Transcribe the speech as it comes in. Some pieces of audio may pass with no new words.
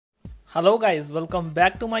Hello guys, welcome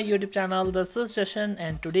back to my YouTube channel. This is Jashan,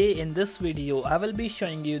 and today in this video I will be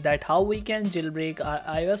showing you that how we can jailbreak our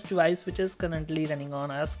iOS device which is currently running on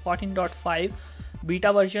iOS 14.5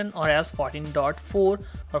 beta version or iOS 14.4 or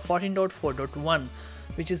 14.4.1,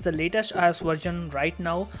 which is the latest iOS version right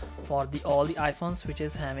now for all the iPhones which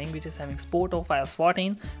is having support of iOS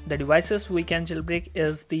 14. The devices we can jailbreak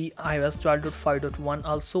is the iOS 12.5.1.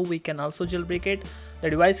 also we can also jailbreak it. The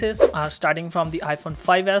devices are starting from the iPhone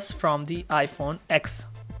 5s, from the iPhone X.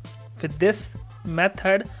 With this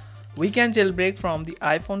method we can jailbreak from the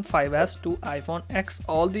iPhone 5s to iPhone X.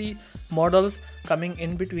 All the models coming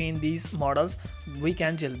in between these models we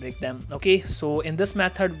can jailbreak them. Okay, so in this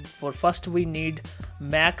method, for first we need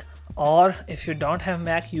Mac, or if you don't have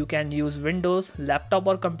Mac you can use Windows, laptop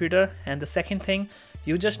or computer. And the second thing,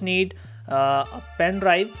 you just need a pen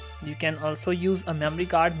drive. You can also use a memory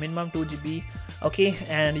card, minimum 2 GB. Okay,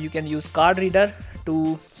 and you can use card reader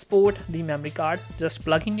to support the memory card. Just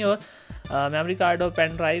plug in your memory card or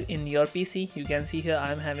pen drive in your PC. You can see here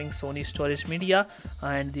I am having Sony Storage Media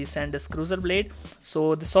and the SanDisk Cruiser Blade.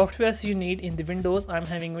 So the softwares you need in the Windows, I am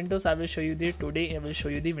having Windows. I will show you today I will show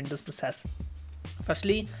you the Windows process.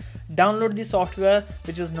 Firstly, download the software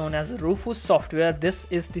which is known as Rufus software. This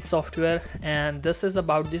is the software and this is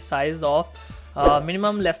about the size of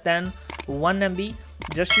minimum less than 1 MB.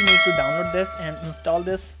 Just you need to download this and install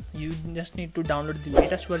this. You just need to download the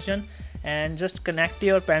latest version and just connect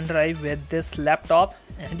your pen drive with this laptop,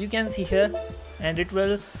 and you can see here, and it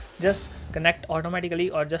will just connect automatically,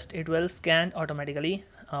 or just it will scan automatically,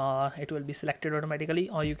 it will be selected automatically.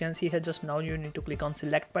 Or you can see here, just now you need to click on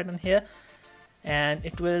select button here and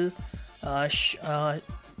it will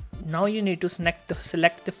now you need to select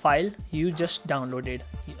the file you just downloaded.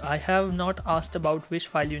 I have not asked about which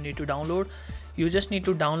file you need to download. You just need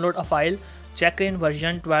to download a file, Checkra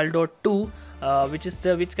version 12.2,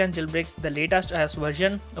 which can jailbreak the latest iOS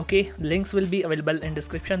version. Okay, links will be available in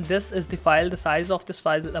description. This is the file. The size of this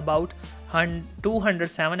file is about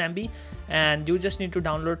 207 MB, and you just need to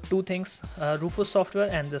download two things, Rufus software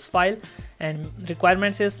and this file. And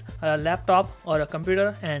requirements is a laptop or a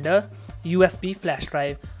computer and a USB flash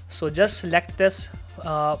drive. So just select this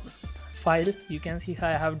file. You can see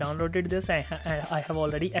I have downloaded this and I have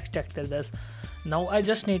already extracted this. Now I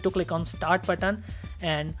just need to click on start button,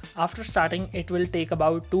 and after starting it will take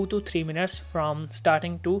about 2 to 3 minutes from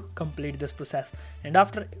starting to complete this process. And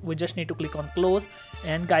after, we just need to click on close,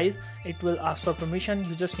 and guys, it will ask for permission.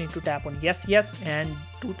 You just need to tap on yes, and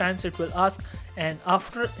 2 times it will ask, and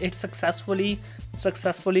after it successfully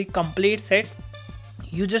completes it,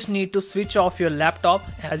 you just need to switch off your laptop.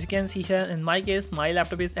 As you can see here, in my case my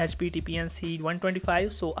laptop is HP TPNC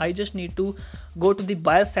 125, so I just need to go to the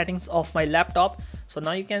BIOS settings of my laptop. So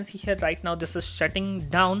now you can see here, right now this is shutting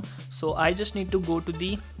down, so I just need to go to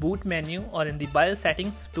the boot menu or in the BIOS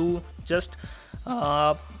settings to just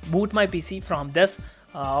boot my PC from this.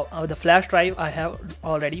 The flash drive, I have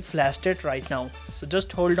already flashed it right now. So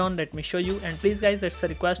just hold on, let me show you. And please guys, it's a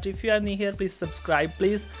request, if you are new here, please subscribe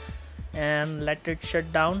please, and let it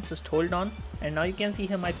shut down. Just hold on. And now you can see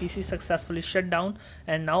here my PC successfully shut down,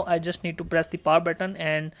 and now I just need to press the power button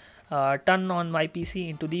and turn on my PC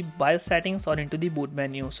into the BIOS settings or into the boot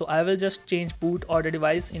menu. So I will just change boot order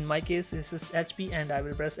device. In my case this is HP, and I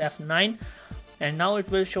will press F9, and now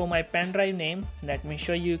it will show my pen drive name. Let me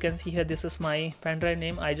show you. You can see here, this is my pen drive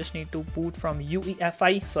name. I just need to boot from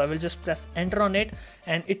UEFI, so I will just press enter on it,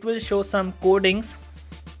 and it will show some codings.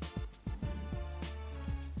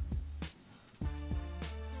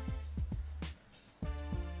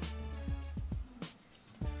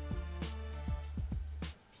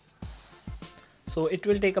 So it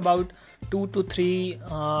will take about 2 to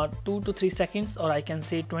 3 seconds, or I can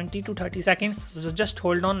say 20 to 30 seconds. So just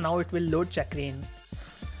hold on. Now it will load Checkra.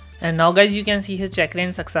 And now guys, you can see here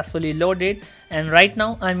Checkra successfully loaded, and right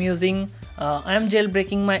now I'm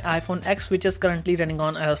jailbreaking my iPhone X, which is currently running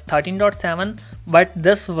on iOS 13.7, but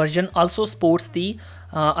this version also supports the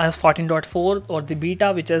iOS 14.4 or the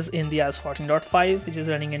beta, which is in the iOS 14.5, which is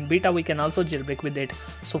running in beta. We can also jailbreak with it.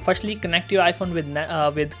 So firstly, connect your iPhone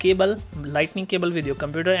with cable, lightning cable with your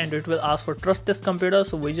computer, and it will ask for trust this computer.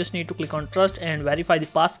 So we just need to click on trust and verify the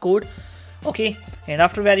passcode. Okay, and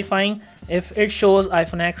after verifying, if it shows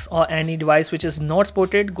iPhone X or any device which is not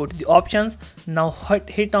supported, go to the options. Now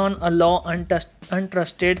hit on allow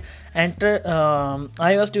untrusted, enter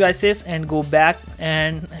iOS devices, and go back.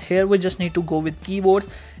 And here we just need to go with keyboards,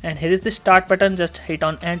 and here is the start button. Just hit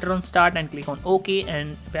on enter on start and click on OK.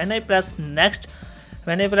 And when I press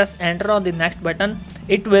enter on the next button,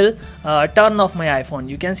 it will turn off my iPhone.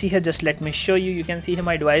 You can see here, just let me show you. You can see here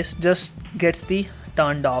my device just gets the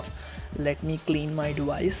turned off. Let me clean my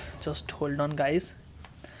device, just hold on guys.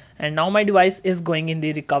 And now my device is going in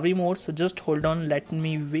the recovery mode, so just hold on, let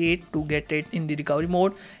me wait to get it in the recovery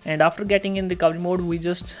mode. And after getting in recovery mode, we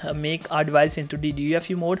just make our device into the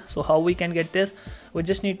DUFU mode. So how we can get this? We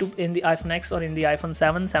just need to, in the iPhone X or in the iPhone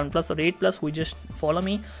 7 Plus or 8 Plus, we just follow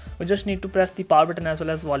me, we just need to press the power button as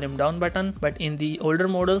well as volume down button. But in the older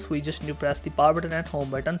models, we just need to press the power button and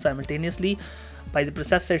home button simultaneously. By the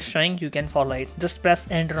process it's showing, you can follow it. Just press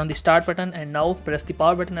enter on the start button, and now press the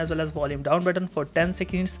power button as well as volume down button for 10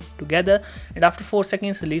 seconds together, and after 4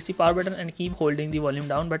 seconds release the power button and keep holding the volume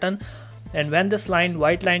down button. And when this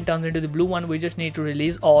white line turns into the blue one, we just need to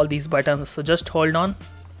release all these buttons, so just hold on.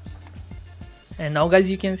 And now guys,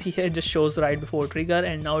 you can see here it just shows right before trigger,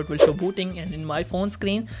 and now it will show booting, and in my phone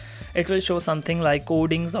screen it will show something like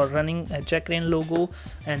codings or running a checkra1n logo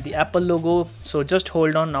and the Apple logo. So just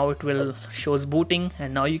hold on, now it will shows booting,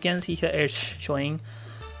 and now you can see here it's showing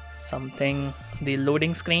something, the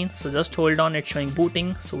loading screen. So just hold on, it's showing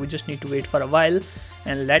booting, so we just need to wait for a while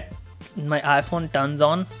and let my iPhone turns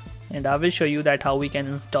on, and I will show you that how we can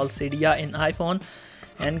install Cydia in iPhone.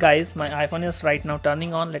 And guys, my iPhone is right now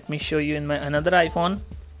turning on. Let me show you in my another iPhone.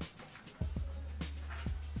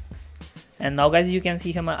 And now guys, you can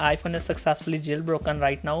see here my iPhone is successfully jailbroken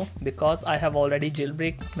right now, because I have already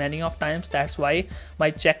jailbreak many of times. That's why my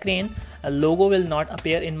checkra1n logo will not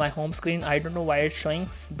appear in my home screen. I don't know why it's showing,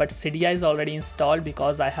 but Cydia is already installed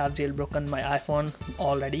because I have jailbroken my iPhone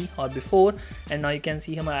already or before. And now you can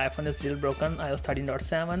see here my iPhone is jailbroken iOS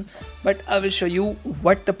 13.7. But I will show you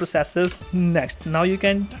what the process is next. Now you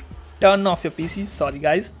can turn off your PC. Sorry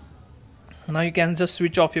guys. Now you can just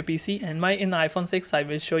switch off your PC, and in iPhone 6 I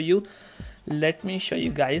will show you. Let me show you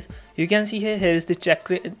guys. You can see here is the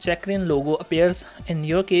checkra1n logo appears. In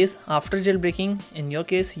your case, after jailbreaking, in your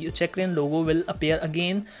case your checkra1n logo will appear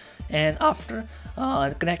again, and after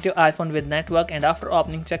connect your iPhone with network, and after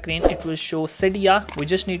opening checkra1n it will show Cydia. We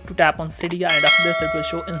just need to tap on Cydia, and after this it will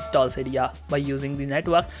show install Cydia by using the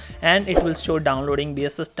network, and it will show downloading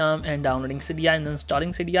base system and downloading Cydia and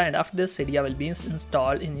installing Cydia, and after this Cydia will be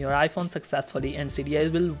installed in your iPhone successfully, and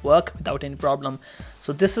Cydia will work without any problem.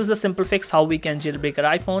 So this is the simple fix how we can jailbreak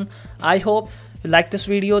our iPhone. I hope you like this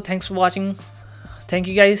video. Thanks for watching. Thank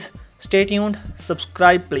you guys. Stay tuned.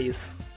 Subscribe please.